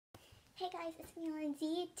Hey guys, it's me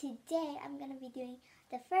Lindsay. Today I'm gonna be doing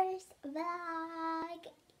the first vlog.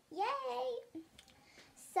 Yay!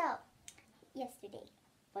 So, yesterday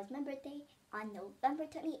was my birthday on November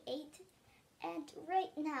 28th, and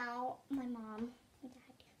right now my mom and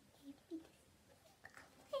dad gave me this.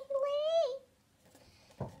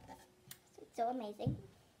 So it's so amazing.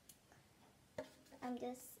 I'm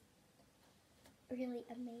just really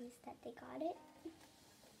amazed that they got it.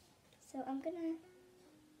 So I'm gonna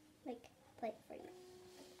play it for you.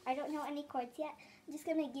 I don't know any chords yet. I'm just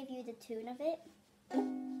gonna give you the tune of it.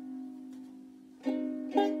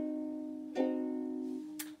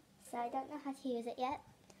 So I don't know how to use it yet,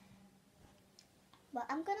 but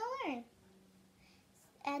I'm gonna learn.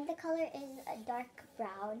 And the color is a dark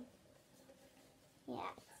brown. Yeah,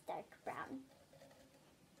 it's dark brown.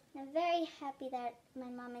 I'm very happy that my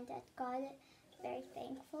mom and dad got it. Very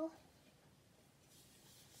thankful.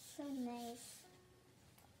 So nice.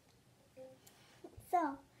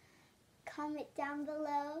 So, comment down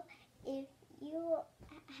below if you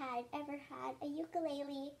ever had a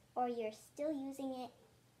ukulele or you're still using it.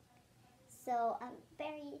 So I'm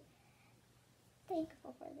very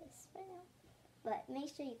thankful for this right now. But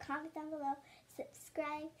make sure you comment down below,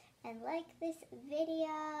 subscribe, and like this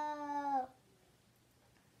video.